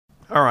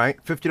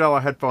Alright,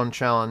 $50 headphone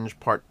challenge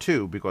part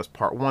 2, because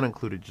part 1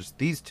 included just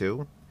these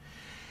two.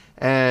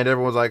 And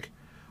everyone's like,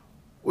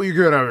 well, you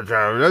gotta have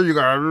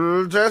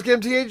the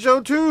TASCAM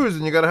TH02s,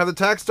 and you gotta have the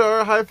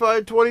Takstar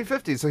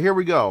Hi2050. So here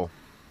we go.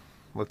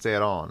 Let's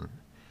add on.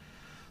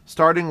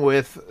 Starting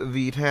with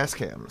the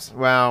TASCAMs.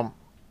 Well,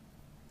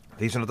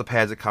 these are not the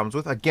pads it comes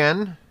with.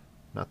 Again,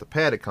 not the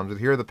pad it comes with.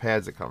 Here are the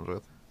pads it comes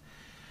with.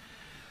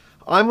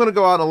 I'm going to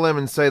go out on a limb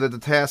and say that the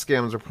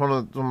TASCAMs are one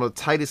of the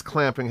tightest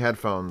clamping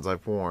headphones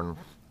I've worn.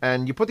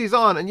 And you put these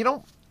on, and you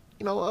don't,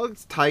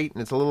 it's tight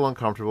and it's a little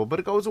uncomfortable, but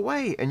it goes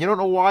away. And you don't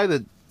know why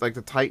the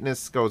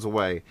tightness goes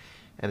away.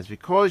 And it's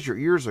because your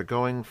ears are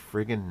going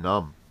friggin'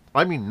 numb.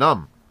 I mean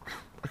numb.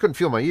 I couldn't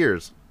feel my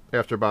ears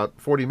after about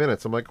 40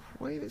 minutes. I'm like,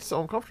 why are they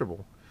so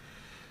uncomfortable?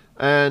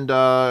 And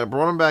I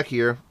brought them back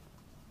here.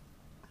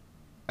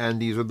 And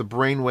these are the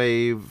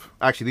Brainwave.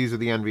 Actually, these are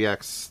the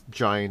NVX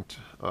giant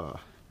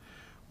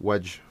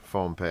wedge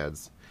foam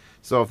pads.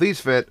 So if these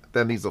fit,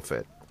 then these will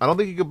fit. I don't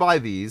think you could buy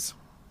these,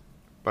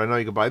 but I know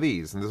you could buy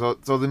these. And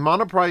so the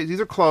monoprice, these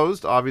are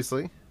closed,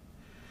 obviously.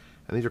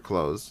 And these are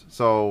closed.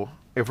 So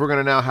if we're going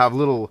to now have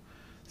little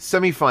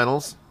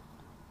semifinals,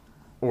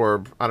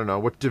 or I don't know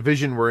what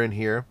division we're in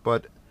here,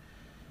 but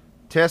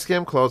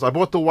TASCAM closed. I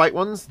bought the white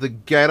ones, the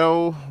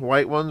ghetto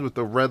white ones with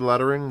the red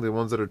lettering, the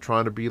ones that are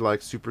trying to be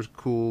like super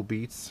cool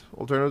Beats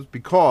alternatives,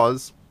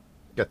 because,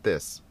 get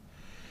this,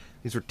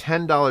 these are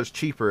 $10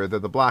 cheaper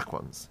than the black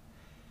ones,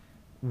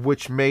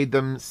 which made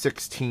them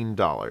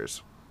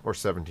 $16 or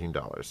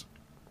 $17.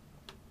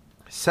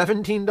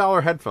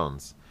 $17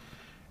 headphones.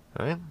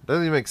 Right?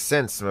 Doesn't even make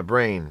sense in my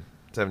brain.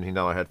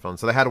 $17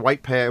 headphones. So they had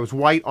white pad. It was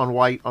white on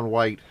white on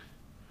white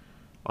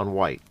on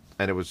white,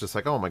 and it was just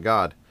like, oh my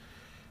god.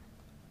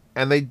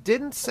 And they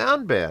didn't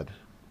sound bad,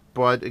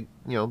 but it,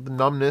 the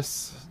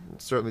numbness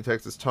certainly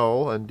takes its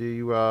toll, and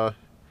you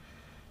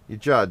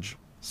judge.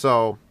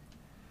 So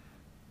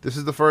this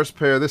is the first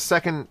pair. This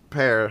second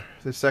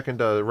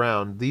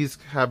round, these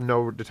have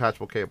no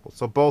detachable cables.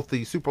 So both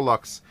the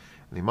Superlux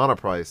and the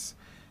Monoprice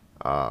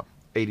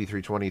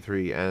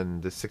 8323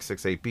 and the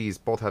 668Bs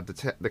both have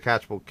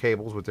detachable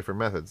cables with different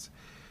methods.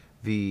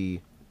 The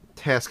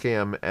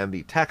TASCAM and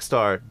the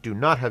Takstar do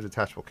not have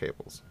detachable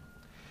cables.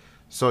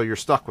 So you're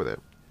stuck with it.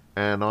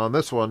 And on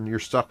this one, you're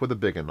stuck with a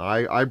big one.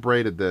 I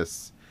braided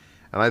this,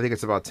 and I think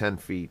it's about 10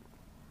 feet.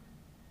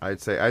 I'd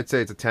say it's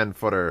a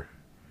 10-footer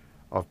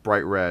of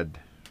bright red,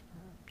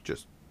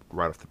 just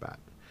right off the bat.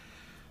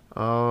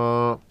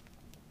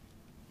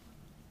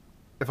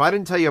 If I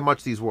didn't tell you how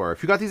much these were,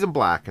 if you got these in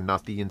black and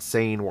not the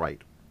insane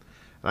white,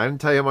 and I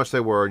didn't tell you how much they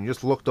were, and you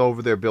just looked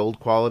over their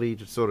build quality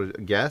to sort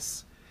of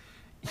guess,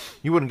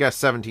 you wouldn't guess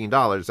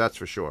 $17, that's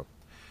for sure.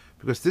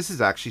 Because this is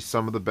actually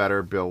some of the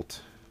better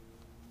built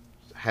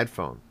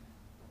headphone.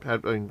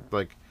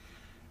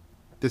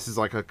 This is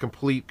like a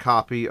complete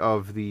copy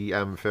of the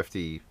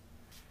M50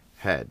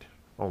 head,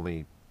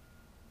 only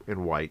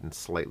in white and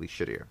slightly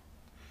shittier.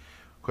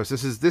 Of course,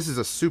 this is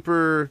a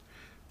super.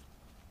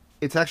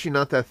 It's actually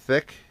not that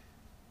thick,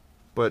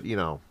 but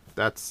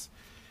let's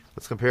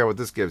compare what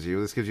this gives you.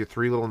 This gives you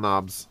 3 little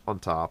knobs on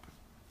top.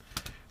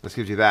 This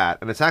gives you that,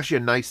 and it's actually a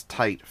nice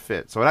tight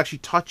fit. So it actually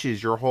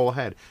touches your whole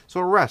head,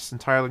 so it rests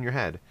entirely on your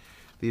head.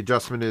 The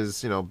adjustment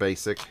is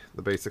basic.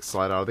 The basic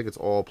slide out. I think it's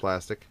all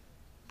plastic.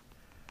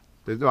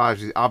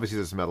 Obviously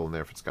there's metal in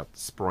there if it's got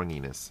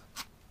sprunginess.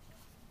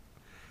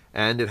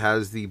 And it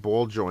has the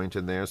ball joint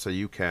in there, so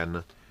you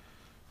can,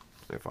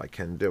 if I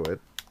can do it,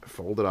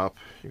 fold it up.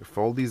 You can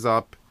fold these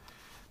up.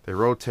 They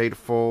rotate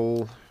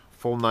full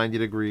 90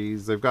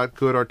 degrees. They've got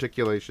good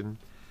articulation.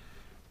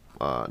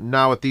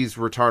 Now with these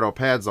retardo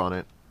pads on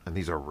it, and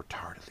these are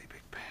retardedly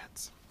big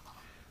pads.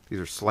 These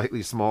are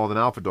slightly smaller than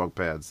Alpha Dog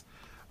pads.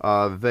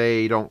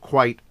 They don't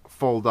quite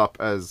fold up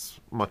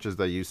as much as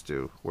they used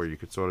to, where you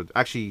could sort of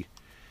actually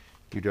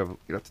you'd have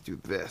to do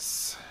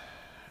this,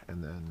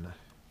 and then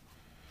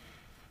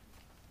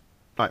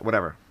all right,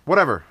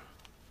 whatever.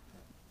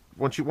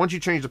 Once you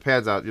change the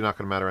pads out, you're not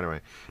going to matter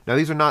anyway. Now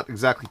these are not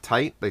exactly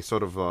tight; they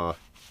sort of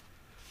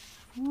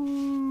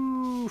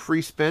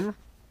free spin,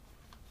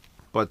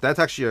 but that's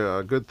actually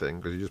a good thing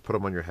because you just put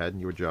them on your head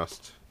and you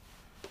adjust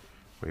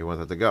where you want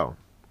that to go.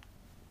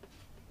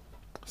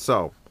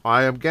 So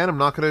I'm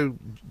not going to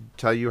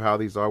tell you how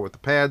these are with the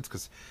pads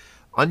because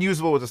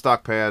unusable with the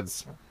stock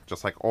pads,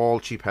 just like all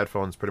cheap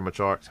headphones pretty much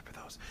are, except for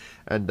those.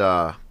 And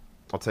I'll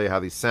tell you how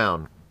these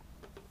sound.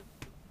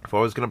 If I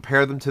was going to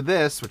compare them to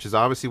this, which is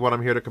obviously what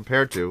I'm here to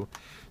compare to,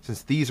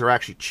 since these are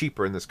actually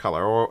cheaper in this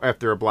color, or if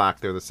they're black,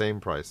 they're the same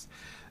price,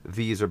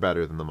 these are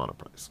better than the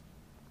Monoprice.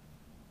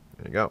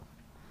 There you go.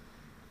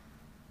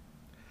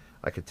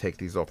 I could take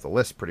these off the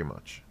list pretty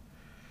much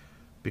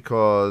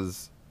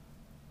because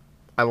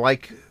I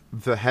like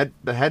the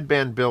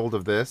headband build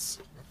of this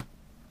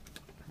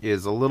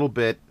is a little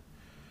bit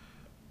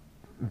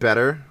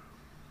better.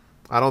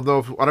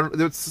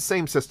 It's the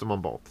same system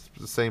on both.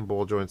 It's the same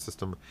ball joint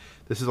system.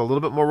 This is a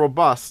little bit more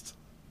robust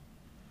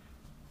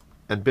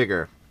and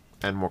bigger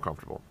and more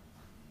comfortable.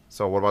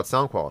 So what about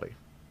sound quality?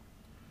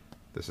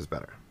 This is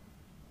better.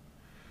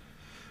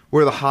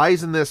 Where the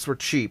highs in this were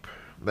cheap,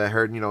 that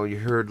heard, you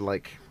heard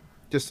like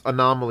just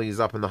anomalies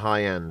up in the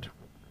high end.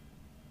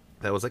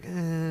 That was like,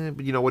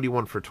 but what do you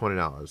want for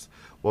 $20?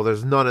 Well,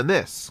 there's none in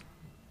this.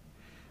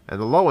 And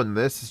the low end in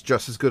this is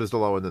just as good as the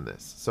low end in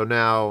this. So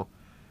now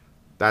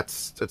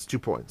that's 2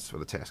 points for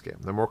the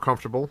TASCAM. They're more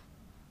comfortable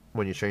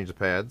when you change the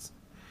pads.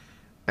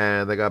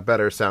 And they got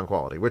better sound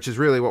quality, which is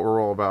really what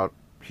we're all about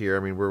here. I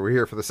mean, we're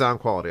here for the sound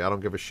quality. I don't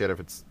give a shit if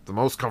it's the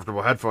most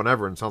comfortable headphone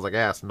ever and sounds like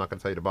ass. I'm not going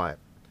to tell you to buy it.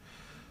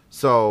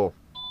 So,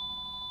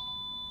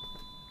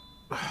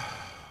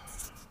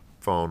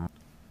 phone.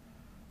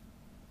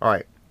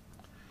 Alright.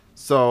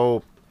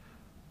 So,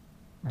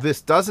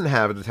 this doesn't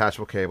have a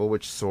detachable cable,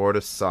 which sort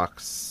of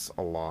sucks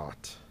a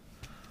lot.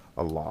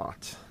 A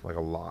lot. Like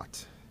a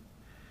lot.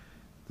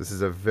 This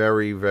is a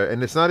very, very...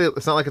 And it's not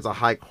like it's a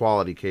high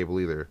quality cable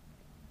either.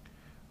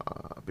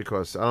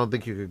 Because I don't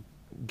think you could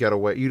get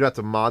away. You'd have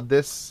to mod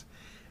this,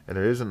 and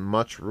there isn't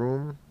much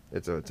room.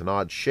 It's an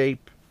odd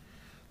shape.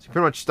 So you're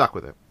pretty much stuck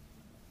with it.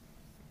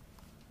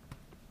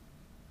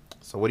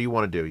 So what do you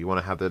want to do? You want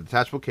to have the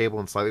detachable cable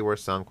and slightly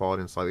worse sound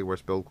quality and slightly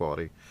worse build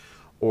quality.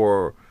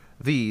 Or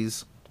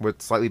these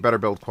with slightly better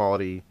build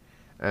quality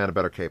and a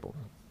better cable.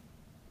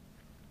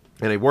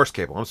 And a worse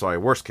cable. I'm sorry, a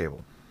worse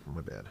cable.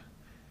 My bad.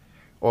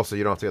 Also,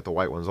 you don't have to get the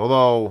white ones.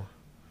 Although,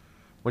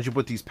 once you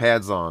put these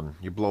pads on,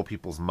 you blow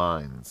people's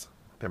minds.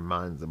 Their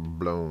minds are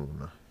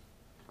blown.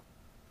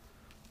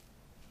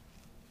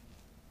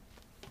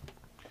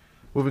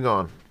 Moving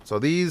on. So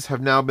these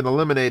have now been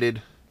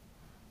eliminated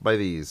by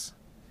these.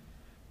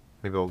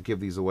 Maybe I'll give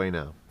these away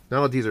now.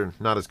 Now that these are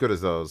not as good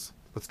as those,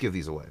 let's give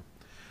these away.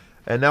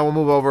 And now we'll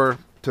move over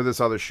to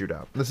this other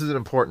shootout. This is an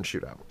important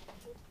shootout.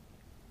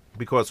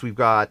 Because we've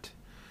got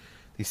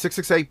the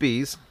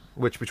 668Bs,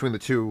 which between the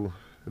two,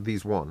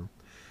 these won.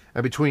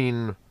 And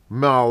between a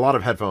lot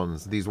of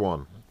headphones, these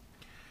won.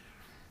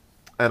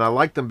 And I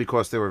liked them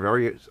because they were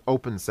very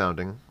open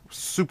sounding.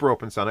 Super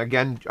open sounding.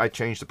 Again, I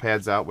changed the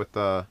pads out with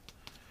the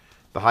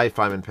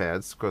Hi2050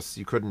 pads. Because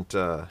you couldn't,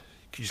 you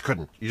just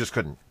couldn't.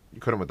 You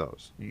couldn't with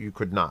those. You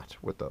could not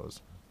with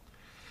those.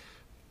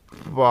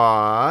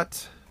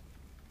 But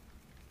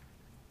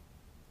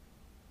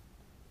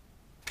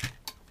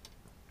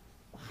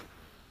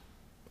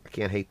I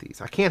can't hate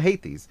these. I can't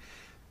hate these.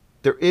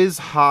 There is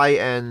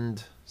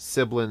high-end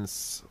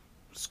sibilance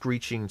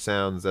screeching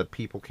sounds that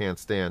people can't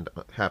stand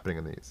happening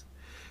in these.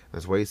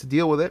 There's ways to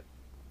deal with it.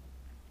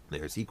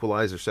 There's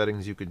equalizer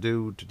settings you could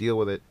do to deal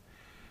with it.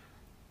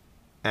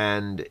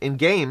 And in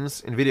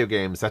games, in video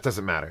games, that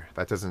doesn't matter.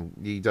 It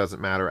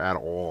doesn't matter at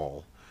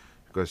all.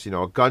 Because,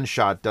 a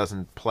gunshot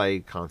doesn't play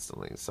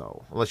constantly.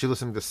 So, unless you're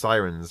listening to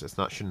sirens,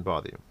 shouldn't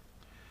bother you.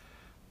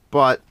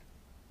 But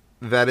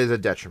that is a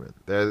detriment.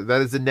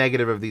 That is the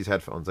negative of these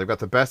headphones. They've got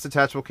the best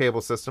detachable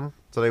cable system.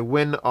 So they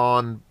win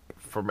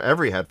from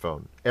every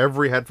headphone.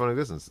 Every headphone in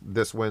existence.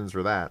 This wins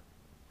for that.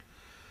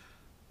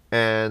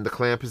 And the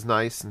clamp is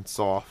nice and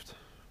soft.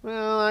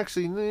 Well,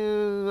 actually,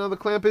 no, the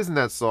clamp isn't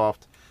that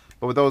soft.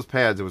 But with those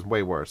pads, it was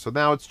way worse. So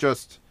now it's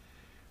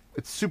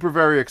super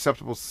very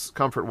acceptable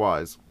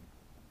comfort-wise.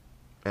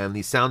 And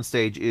the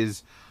soundstage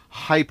is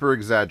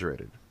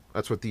hyper-exaggerated.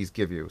 That's what these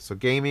give you. So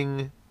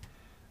gaming,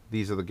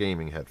 these are the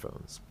gaming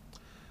headphones.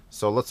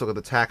 So let's look at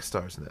the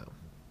Takstars now.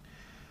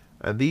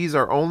 And these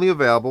are only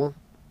available,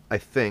 I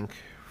think,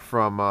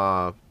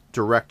 from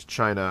direct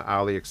China,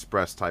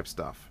 AliExpress type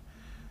stuff.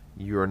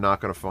 You're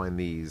not going to find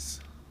these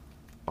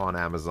on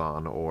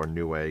Amazon or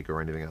Newegg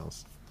or anything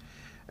else.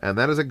 And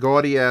that is a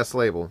gaudy-ass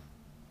label.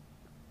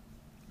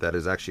 That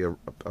is actually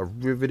a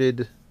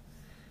riveted...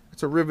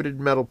 It's a riveted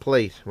metal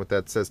plate with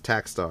that says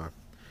Takstar.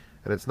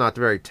 And it's not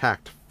very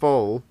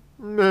tactful.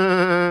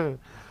 But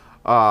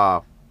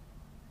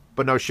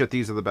no shit,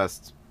 these are the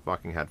best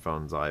fucking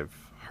headphones I've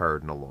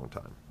heard in a long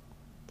time.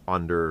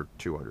 Under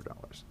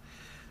 $200.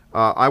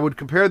 I would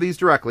compare these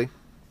directly.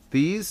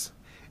 These,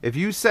 if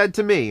you said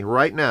to me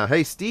right now,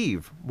 hey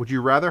Steve, would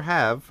you rather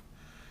have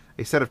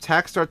a set of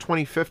Takstar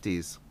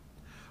 2050s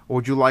or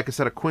would you like a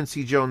set of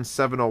Quincy Jones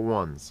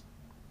 701s?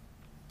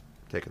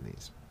 I'm taking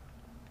these.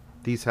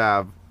 These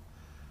have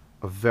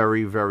a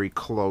very, very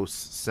close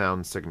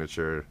sound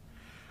signature.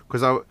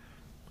 Because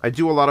I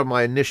do a lot of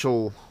my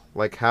initial,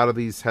 like, how do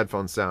these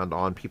headphones sound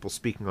on people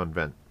speaking on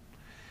vent.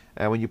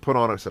 And when you put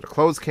on a set of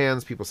closed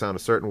cans, people sound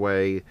a certain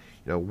way.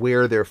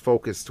 Where they're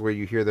focused, where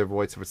you hear their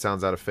voice, if it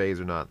sounds out of phase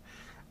or not.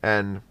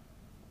 And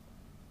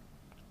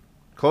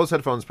closed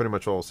headphones pretty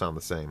much all sound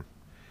the same.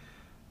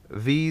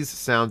 These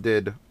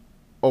sounded...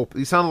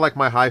 These sounded like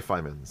my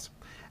Hi2050s.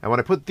 And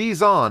when I put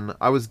these on,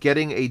 I was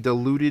getting a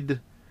diluted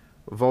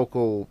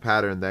vocal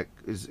pattern that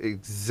is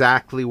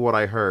exactly what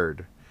I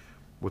heard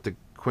with the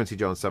Quincy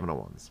Jones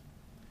 701s.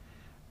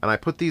 And I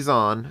put these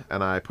on,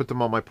 and I put them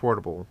on my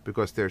portable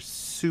because they're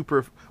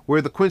super...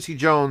 Where the Quincy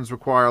Jones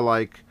require,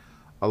 like,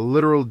 a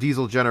literal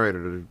diesel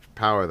generator to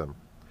power them.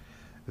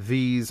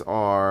 These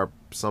are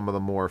some of the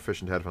more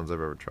efficient headphones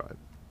I've ever tried.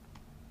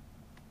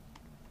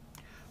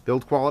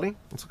 Build quality?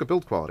 Let's look at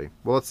build quality.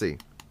 Well, let's see.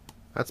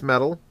 That's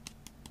metal.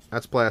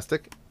 That's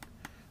plastic.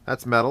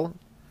 That's metal.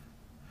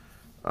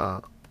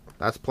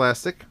 That's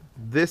plastic.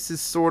 This is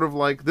sort of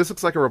like, this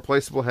looks like a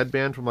replaceable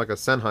headband from like a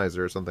Sennheiser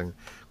or something,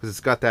 because it's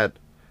got that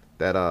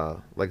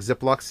like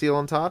Ziploc seal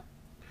on top,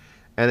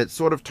 and it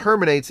sort of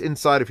terminates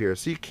inside of here,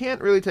 so you can't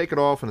really take it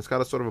off, and it's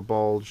got a sort of a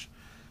bulge,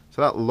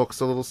 so that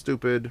looks a little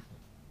stupid.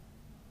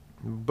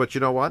 But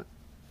you know what?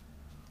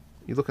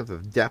 You look at the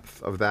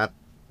depth of that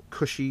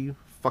cushy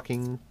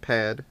fucking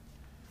pad,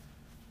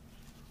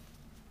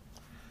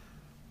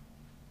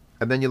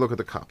 and then you look at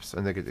the cups,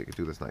 and they could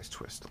do this nice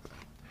twist.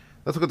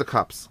 Let's look at the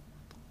cups.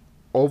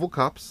 Oval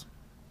cups,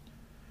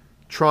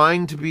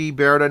 trying to be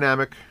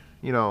aerodynamic,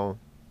 you know,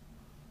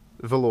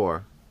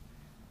 velour,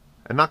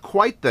 and not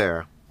quite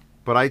there,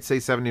 but I'd say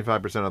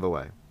 75% of the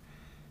way.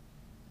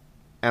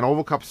 And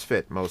oval cups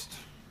fit most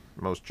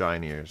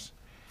giant ears,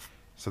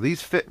 so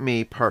these fit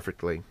me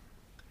perfectly.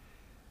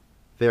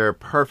 They're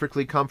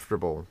perfectly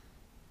comfortable.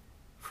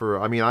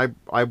 I mean,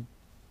 I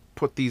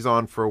put these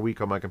on for a week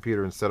on my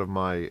computer instead of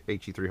my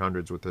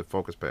HE300s with the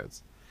focus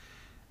pads,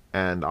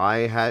 and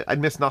I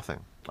missed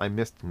nothing. I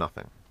missed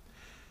nothing.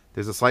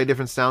 There's a slight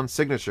different sound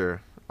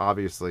signature,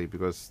 obviously,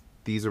 because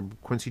these are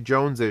Quincy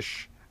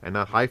Jones-ish and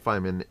not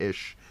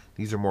Hi-Fi-Man-ish.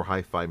 These are more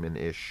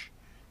Hi-Fi-Man-ish,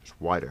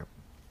 just wider.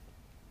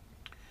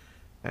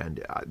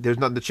 And there's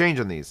nothing to change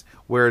on these.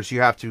 Whereas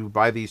you have to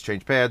buy these,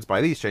 change pads,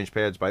 buy these, change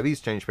pads, buy these,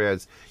 change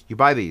pads. You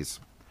buy these,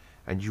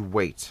 and you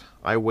wait.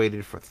 I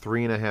waited for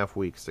 3.5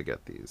 weeks to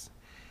get these.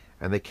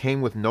 And they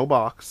came with no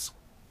box.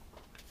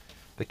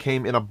 They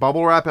came in a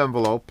bubble wrap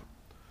envelope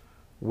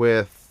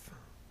with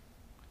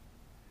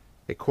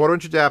a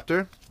 1/4-inch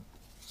adapter,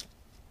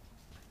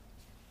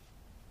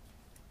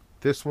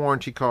 this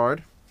warranty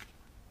card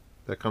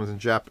that comes in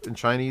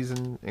Chinese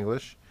and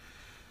English,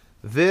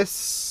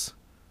 this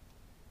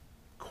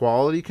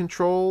quality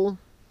control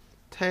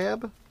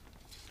tab,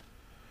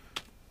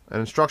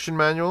 an instruction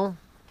manual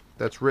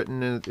that's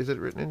written in, is it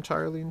written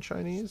entirely in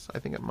Chinese? I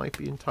think it might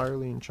be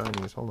entirely in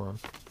Chinese. Hold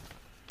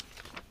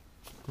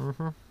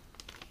on.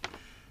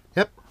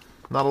 Yep,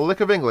 not a lick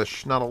of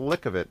English, not a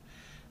lick of it.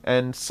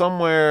 And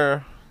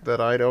somewhere that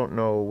I don't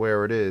know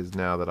where it is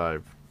now that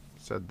I've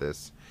said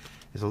this,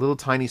 is a little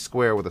tiny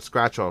square with a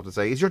scratch off to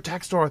say, is your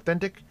Takstar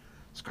authentic?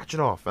 Scratch it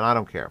off. And I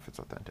don't care if it's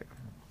authentic,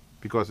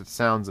 because it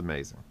sounds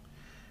amazing.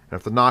 And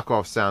if the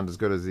knockoffs sound as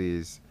good as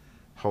these,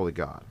 holy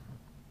God.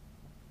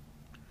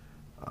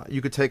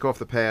 You could take off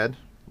the pad.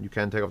 You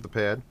can take off the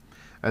pad.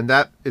 And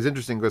that is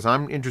interesting, because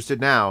I'm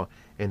interested now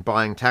in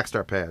buying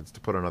Takstar pads to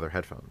put on other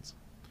headphones.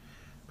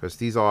 Because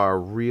these are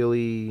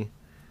really...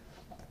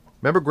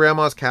 Remember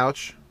Grandma's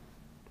couch?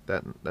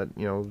 That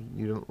you know,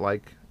 you didn't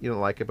like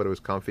it, but it was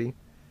comfy.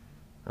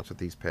 That's what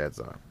these pads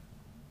are.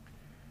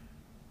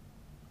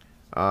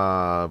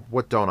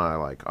 What don't I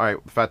like? All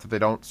right, the fact that they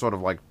don't sort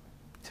of like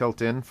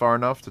tilt in far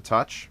enough to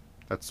touch.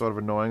 That's sort of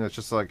annoying. It's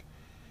just like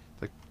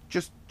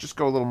just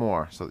go a little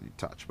more so that you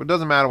touch. But it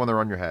doesn't matter when they're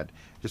on your head.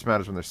 It just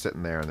matters when they're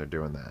sitting there and they're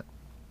doing that.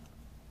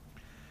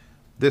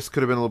 This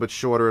could have been a little bit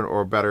shorter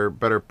or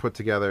better put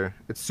together.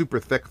 It's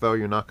super thick though.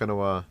 You're not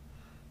gonna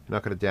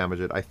damage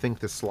it. I think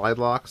the slide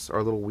locks are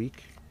a little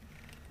weak.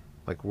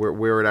 Like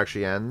where it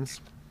actually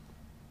ends.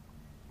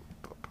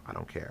 But I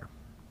don't care.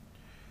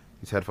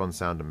 These headphones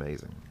sound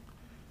amazing.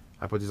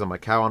 I put these on my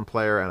Cowan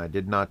player and I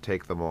did not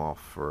take them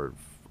off for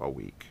a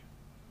week.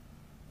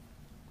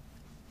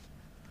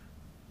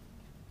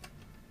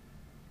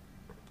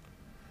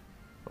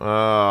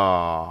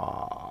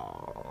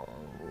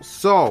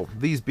 So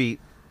these beat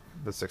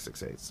the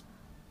 668s.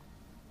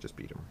 Just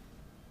beat them.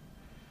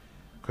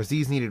 Because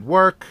these needed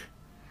work.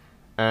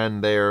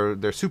 And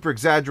they're super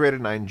exaggerated,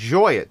 and I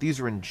enjoy it. These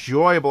are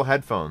enjoyable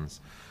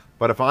headphones.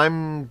 But if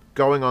I'm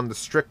going on the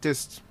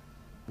strictest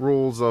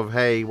rules of,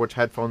 hey, which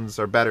headphones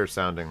are better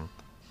sounding,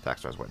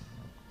 Takstar's win.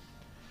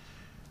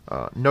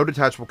 No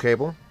detachable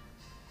cable.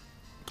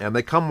 And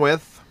they come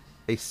with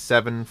a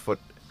 7-foot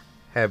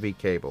heavy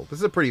cable. This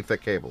is a pretty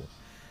thick cable.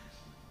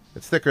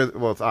 It's thicker,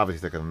 well, it's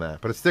obviously thicker than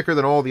that, but it's thicker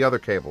than all the other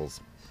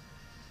cables.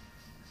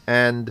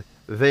 And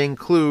they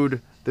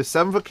include this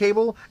 7-foot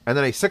cable and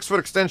then a 6-foot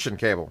extension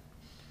cable.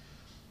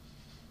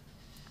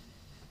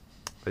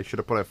 They should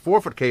have put a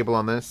 4-foot cable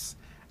on this,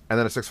 and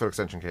then a 6-foot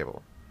extension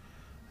cable.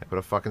 They put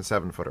a fucking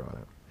 7-footer on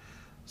it.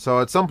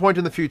 So at some point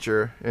in the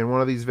future, in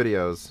one of these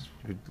videos,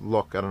 you could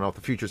look, I don't know if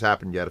the future's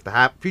happened yet. If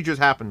the future's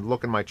happened,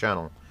 look in my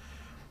channel.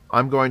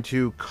 I'm going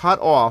to cut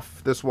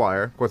off this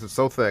wire. Of course, it's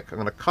so thick. I'm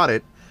going to cut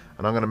it,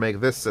 and I'm going to make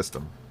this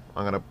system.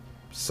 I'm going to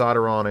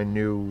solder on a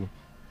new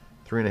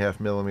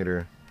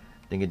 3.5mm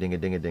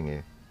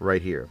dingy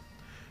right here.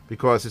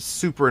 Because it's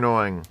super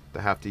annoying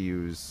to have to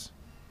use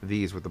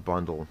these with the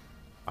bundle.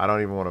 I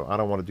don't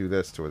want to do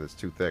this to it. It's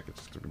too thick.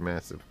 It's too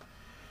massive.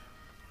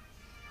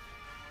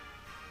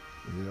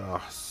 Yeah,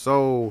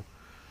 so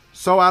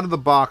out of the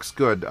box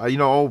good. You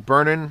know,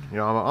 burn-in. You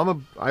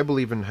know, I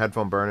believe in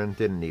headphone burn-in.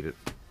 Didn't need it.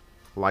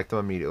 Liked them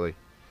immediately.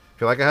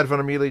 If you like a headphone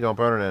immediately, don't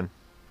burn it in.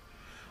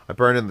 I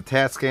burned in the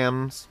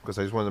TASCAMs because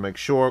I just wanted to make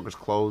sure it was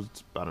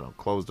closed. I don't know.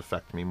 Closed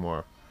affect me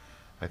more.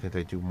 I think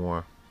they do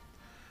more.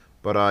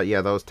 But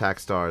yeah, those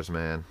Takstars,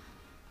 man.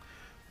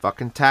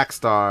 Fucking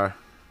Takstar.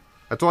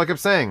 That's all I kept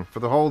saying for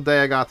the whole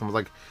day I got them. I was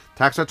like,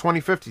 Takstar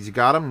 2050s, you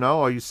got them?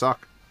 No? Oh, you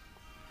suck.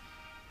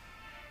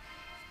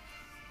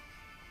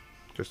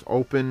 Just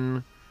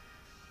open,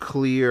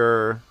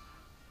 clear,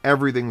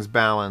 everything's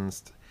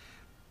balanced.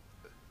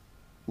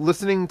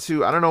 Listening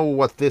to, I don't know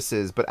what this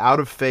is, but out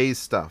of phase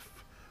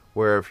stuff,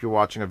 where if you're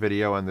watching a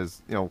video and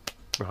there's, you know,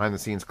 behind the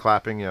scenes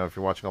clapping, you know, if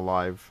you're watching a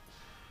live,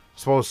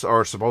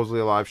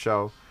 supposedly a live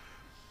show,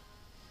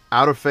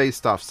 out of phase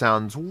stuff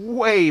sounds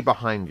way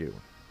behind you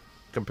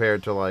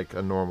compared to like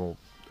a normal,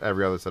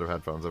 every other set of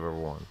headphones I've ever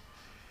worn.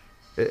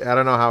 I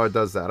don't know how it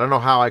does that. I don't know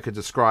how I could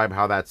describe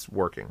how that's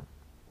working,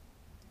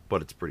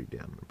 but it's pretty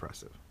damn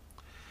impressive.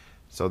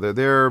 So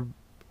they're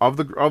of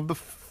the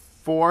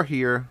four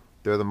here,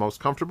 they're the most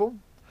comfortable.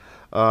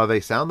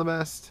 They sound the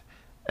best,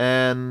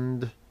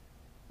 and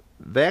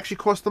they actually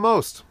cost the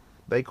most.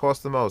 They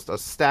cost the most, a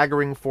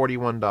staggering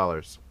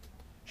 $41,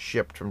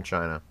 shipped from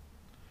China.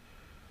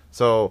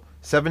 So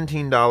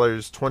 $17,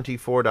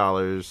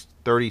 $24,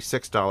 $36,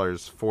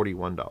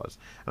 $41,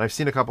 and I've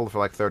seen a couple for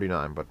like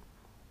 $39, but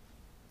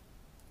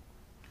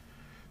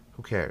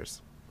who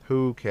cares?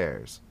 Who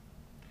cares?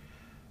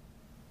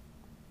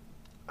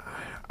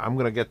 I'm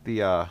gonna get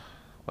the I'll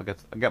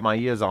get my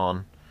ears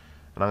on,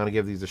 and I'm gonna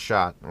give these a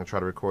shot. I'm gonna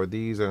try to record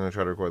these. I'm gonna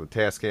try to record the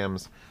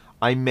TASCAMs.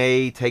 I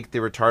may take the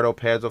retardo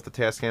pads off the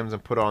TASCAMs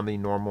and put on the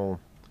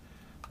normal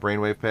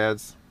brainwave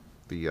pads,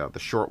 the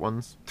short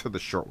ones. The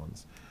short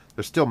ones.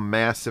 They're still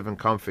massive and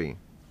comfy,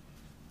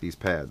 these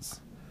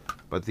pads,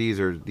 but these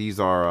are those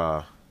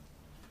are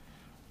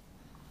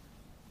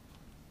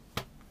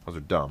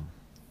dumb.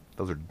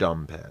 Those are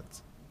dumb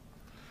pads.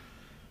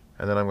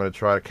 And then I'm going to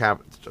try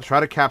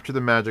to capture the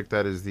magic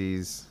that is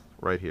these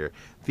right here.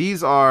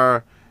 These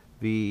are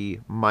the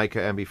Mica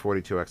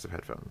MB42X of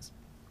headphones,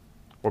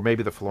 or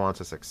maybe the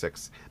Fluensis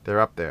X6. They're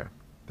up there.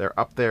 They're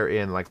up there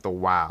in like the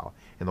wow,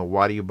 and the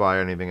why do you buy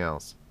anything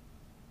else?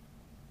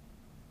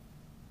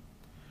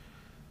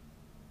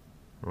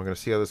 We're going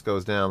to see how this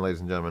goes down, ladies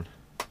and gentlemen.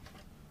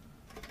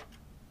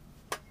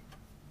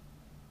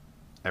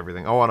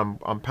 Everything. Oh, and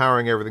I'm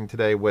powering everything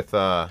today with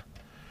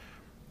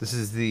this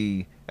is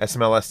the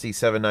SML-SD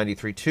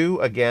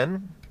 793-2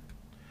 again,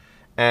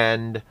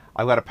 and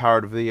I've got it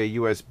powered via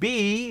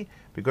USB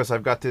because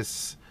I've got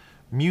this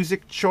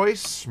music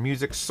source.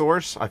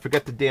 I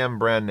forget the damn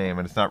brand name,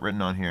 and it's not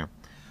written on here,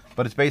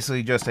 but it's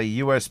basically just a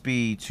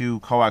USB to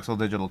coaxial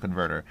digital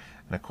converter,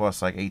 and it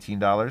costs like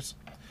 $18.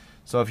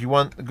 So if you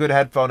want a good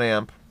headphone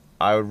amp,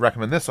 I would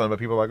recommend this one, but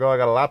people are like, oh, I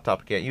got a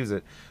laptop, I can't use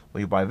it.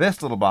 Well, you buy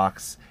this little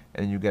box,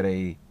 and you get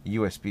a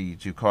USB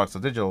to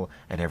coaxial digital,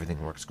 and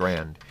everything works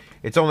grand.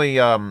 It's only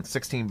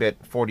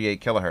 16-bit,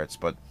 48 kilohertz,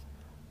 but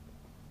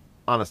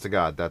honest to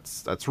God,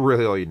 that's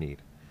really all you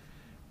need.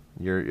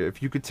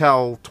 If you could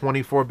tell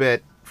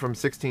 24-bit from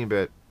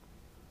 16-bit,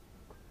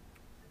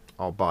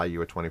 I'll buy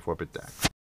you a 24-bit DAC.